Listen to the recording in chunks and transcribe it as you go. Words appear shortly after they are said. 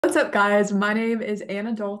What's up, guys? My name is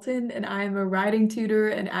Anna Dalton, and I am a writing tutor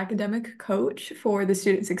and academic coach for the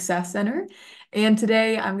Student Success Center. And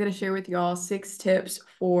today I'm going to share with y'all 6 tips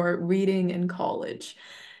for reading in college.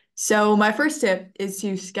 So, my first tip is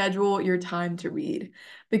to schedule your time to read.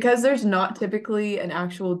 Because there's not typically an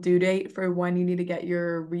actual due date for when you need to get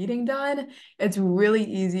your reading done, it's really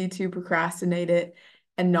easy to procrastinate it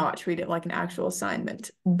and not treat it like an actual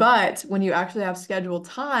assignment. But when you actually have scheduled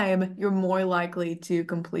time, you're more likely to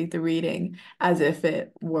complete the reading as if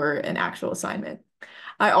it were an actual assignment.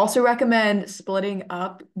 I also recommend splitting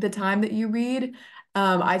up the time that you read.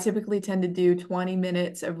 I typically tend to do 20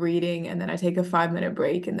 minutes of reading and then I take a 5-minute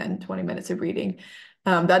break and then 20 minutes of reading.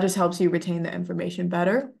 That just helps you retain the information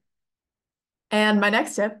better. And my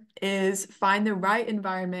next tip is find the right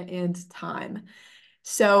environment and time.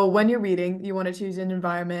 So when you're reading, you want to choose an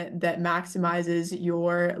environment that maximizes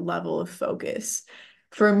your level of focus.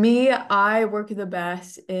 For me, I work the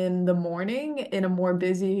best in the morning in a more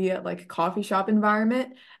busy, like coffee shop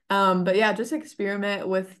environment. But yeah, just experiment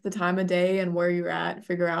with the time of day and where you're at,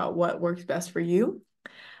 figure out what works best for you.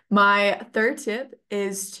 My third tip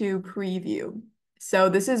is to preview. So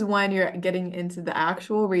this is when you're getting into the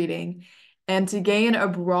actual reading. And to gain a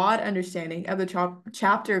broad understanding of the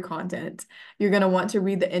chapter content, you're going to want to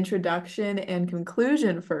read the introduction and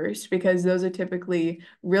conclusion first, because those are typically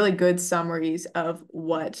really good summaries of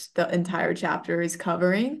what the entire chapter is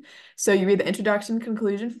covering. So you read the introduction,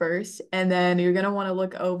 conclusion first, and then you're going to want to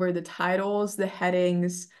look over the titles, the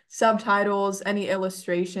headings, subtitles, any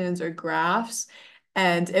illustrations or graphs.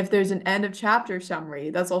 And if there's an end of chapter summary,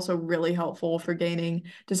 that's also really helpful for gaining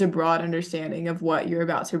just a broad understanding of what you're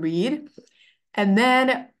about to read. And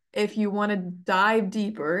then if you want to dive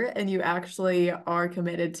deeper and you actually are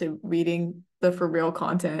committed to reading the for real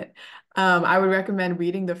content, I would recommend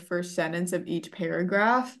reading the first sentence of each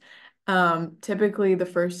paragraph. Typically the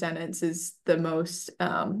first sentence is the most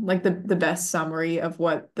like the best summary of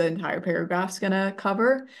what the entire paragraph's gonna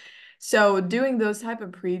cover. So doing those type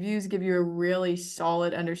of previews give you a really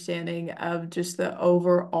solid understanding of just the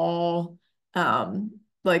overall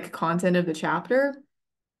like content of the chapter.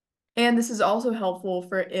 And this is also helpful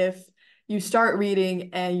for if you start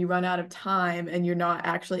reading and you run out of time and you're not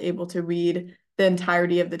actually able to read the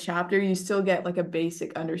entirety of the chapter, you still get like a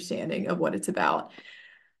basic understanding of what it's about.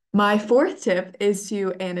 My fourth tip is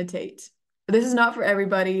to annotate. This is not for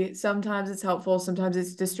everybody. Sometimes it's helpful, sometimes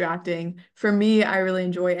it's distracting. For me, I really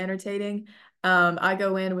enjoy annotating. I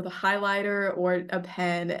go in with a highlighter or a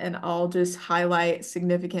pen and I'll just highlight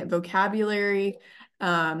significant vocabulary,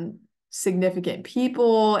 um, significant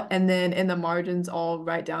people, and then in the margins, I'll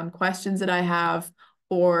write down questions that I have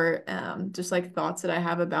or just like thoughts that I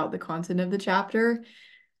have about the content of the chapter.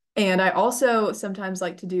 And I also sometimes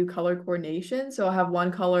like to do color coordination. So I'll have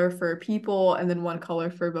one color for people and then one color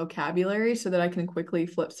for vocabulary so that I can quickly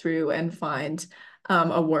flip through and find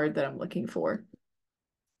a word that I'm looking for.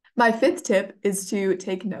 My fifth tip is to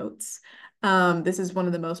take notes. This is one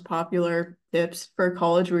of the most popular tips for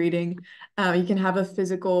college reading. You can have a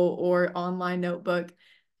physical or online notebook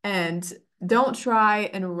and don't try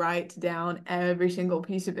and write down every single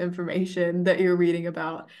piece of information that you're reading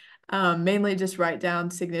about. Mainly just write down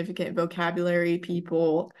significant vocabulary,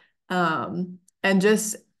 people, and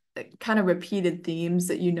just kind of repeated themes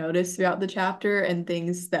that you notice throughout the chapter and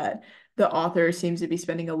things that the author seems to be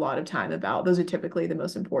spending a lot of time about. Those are typically the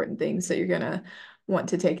most important things that you're going to want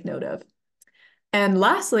to take note of. And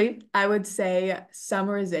lastly, I would say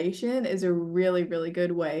summarization is a really, really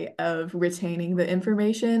good way of retaining the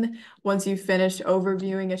information. Once you've finished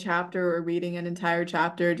overviewing a chapter or reading an entire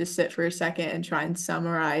chapter, just sit for a second and try and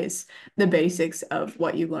summarize the basics of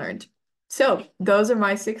what you learned. So those are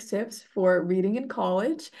my 6 tips for reading in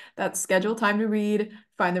college. That's schedule time to read,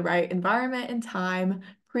 find the right environment and time,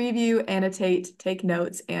 preview, annotate, take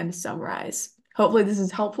notes, and summarize. Hopefully this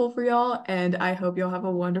is helpful for y'all, and I hope y'all have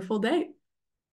a wonderful day.